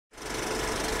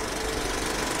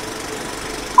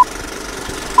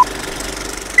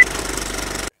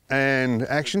And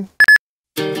action.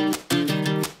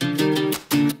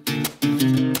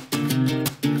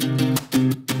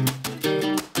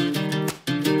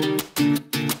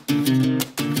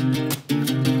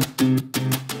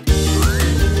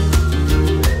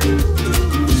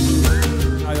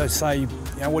 They say, you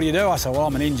know, what do you do? I say, well,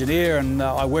 I'm an engineer and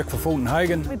I work for Fulton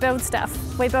Hogan. We build stuff.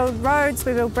 We build roads,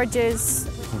 we build bridges.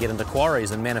 You can get into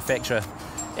quarries and manufacture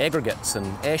aggregates and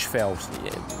asphalt,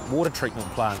 water treatment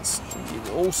plants,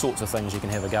 all sorts of things you can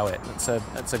have a go at.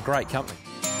 It's a great company.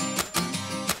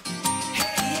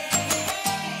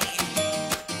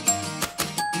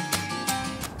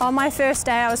 On my first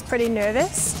day I was pretty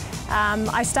nervous.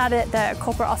 I started at the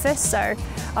corporate office, so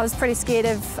I was pretty scared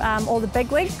of all the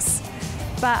bigwigs.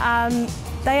 But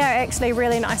they are actually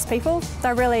really nice people.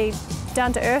 They're really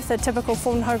down to earth, a typical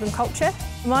Fulton Hogan culture.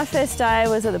 My first day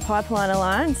was at the Pipeline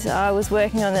Alliance. I was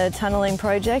working on the tunnelling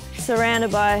project,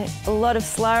 surrounded by a lot of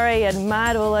slurry and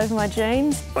mud all over my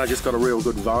jeans. I just got a real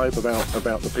good vibe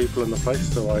about the people and the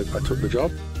place, so I took the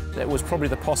job. That was probably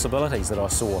the possibilities that I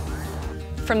saw.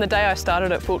 From the day I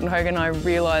started at Fulton Hogan, I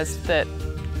realised that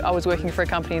I was working for a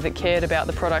company that cared about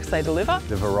the products they deliver.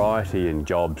 The variety in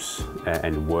jobs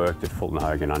and work that Fulton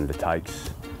Hogan undertakes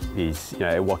is,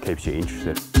 what keeps you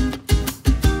interested.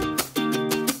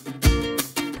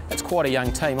 It's quite a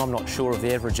young team. I'm not sure of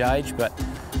the average age, but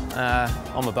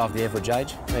I'm above the average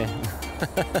age.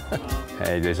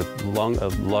 Yeah. There's a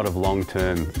lot of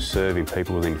long-term serving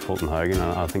people within Fulton Hogan, and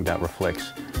I think that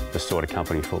reflects the sort of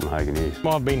company Fulton Hogan is.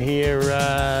 I've been here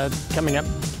coming up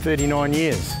 39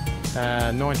 years.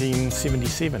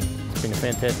 1977. It's been a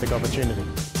fantastic opportunity.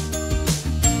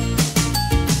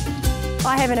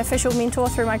 I have an official mentor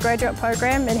through my graduate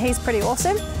program and he's pretty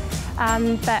awesome.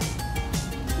 But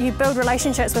you build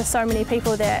relationships with so many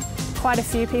people that quite a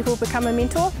few people become a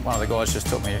mentor. One of the guys just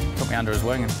took me under his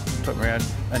wing and took me around,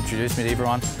 introduced me to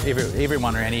everyone.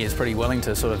 Everyone around here is pretty willing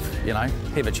to sort of,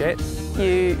 have a chat.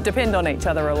 You depend on each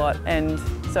other a lot, and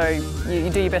so you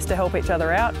do your best to help each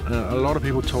other out. A lot of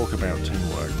people talk about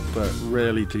teamwork, but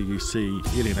rarely do you see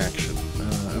it in action.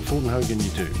 At Fulton Hogan you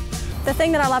do. The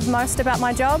thing that I love most about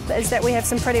my job is that we have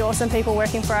some pretty awesome people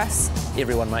working for us.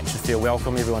 Everyone makes you feel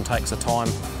welcome, everyone takes the time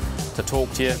to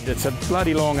talk to you. It's a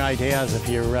bloody long 8 hours if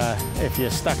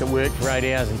you're stuck at work for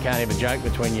 8 hours and can't have a joke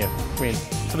between your friends.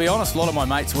 To be honest, a lot of my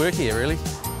mates work here, really.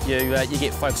 You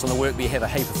get folks on the work, but you have a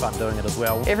heap of fun doing it as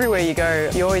well. Everywhere you go,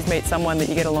 you always meet someone that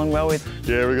you get along well with.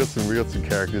 Yeah, we got some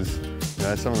characters.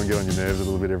 Some of them get on your nerves a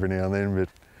little bit every now and then, but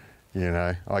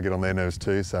I get on their nerves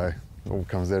too, so it all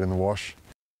comes out in the wash.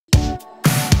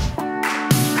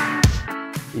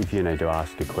 If you need to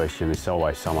ask a question, there's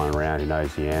always someone around who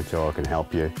knows the answer or can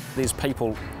help you. There's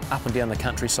people up and down the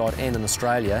countryside and in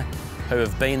Australia who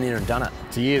have been there and done it.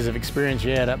 It's years of experience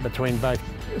you add up between both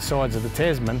sides of the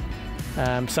Tasman.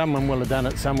 Someone will have done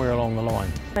it somewhere along the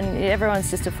line. And everyone's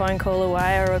just a phone call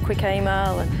away or a quick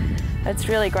email, and it's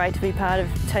really great to be part of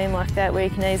a team like that where you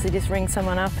can easily just ring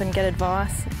someone up and get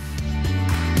advice.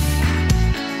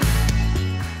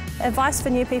 Advice for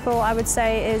new people, I would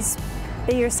say, is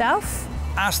be yourself.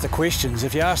 Ask the questions.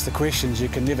 If you ask the questions, you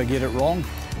can never get it wrong.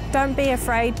 Don't be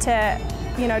afraid to,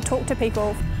 talk to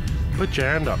people. Put your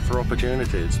hand up for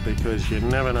opportunities because you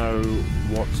never know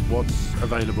what's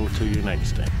available to you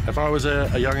next. If I was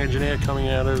a young engineer coming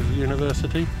out of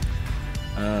university,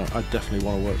 I'd definitely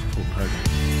want to work for Fulton Hogan.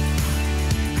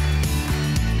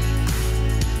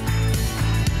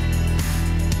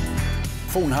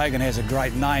 Fulton Hogan has a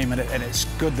great name and it's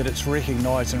good that it's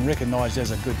recognised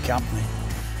as a good company.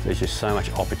 There's just so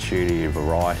much opportunity and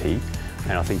variety,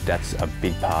 and I think that's a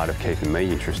big part of keeping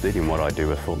me interested in what I do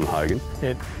with Fulton Hogan.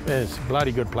 It is a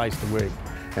bloody good place to work.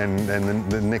 And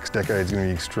the next decade is going to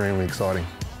be extremely exciting.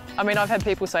 I mean, I've had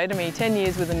people say to me, 10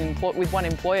 years with one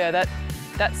employer, that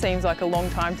seems like a long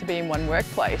time to be in one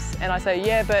workplace. And I say,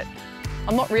 yeah, but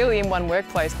I'm not really in one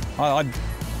workplace. I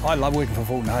love working for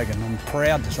Fulton Hogan. I'm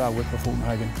proud to say I work for Fulton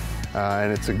Hogan.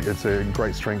 And it's a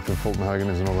great strength of Fulton Hogan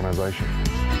as an organisation.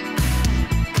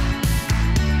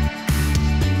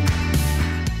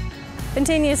 In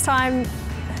 10 years' time,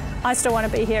 I still want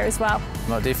to be here as well.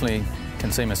 I definitely can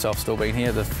see myself still being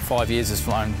here. The 5 years has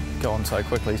gone so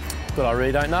quickly. But I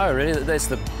really don't know. Really, I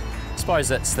suppose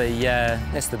that's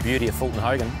the beauty of Fulton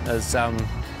Hogan, is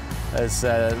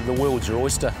the world's your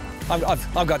oyster.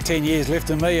 I've got 10 years left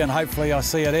in me, and hopefully I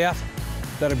see it out.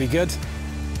 That'll be good.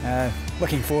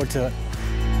 Looking forward to it.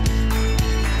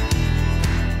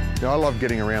 I love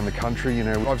getting around the country.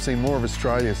 I've seen more of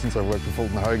Australia since I've worked for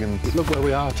Fulton Hogan. Look where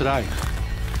we are today.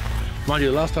 Mind you,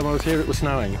 the last time I was here it was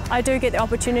snowing. I do get the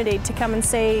opportunity to come and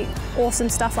see awesome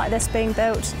stuff like this being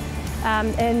built,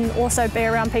 and also be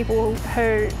around people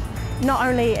who not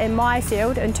only in my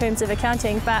field in terms of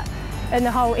accounting, but in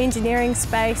the whole engineering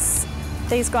space.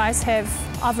 These guys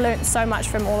I've learnt so much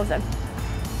from all of them.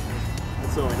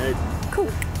 That's all we need.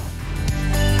 Cool.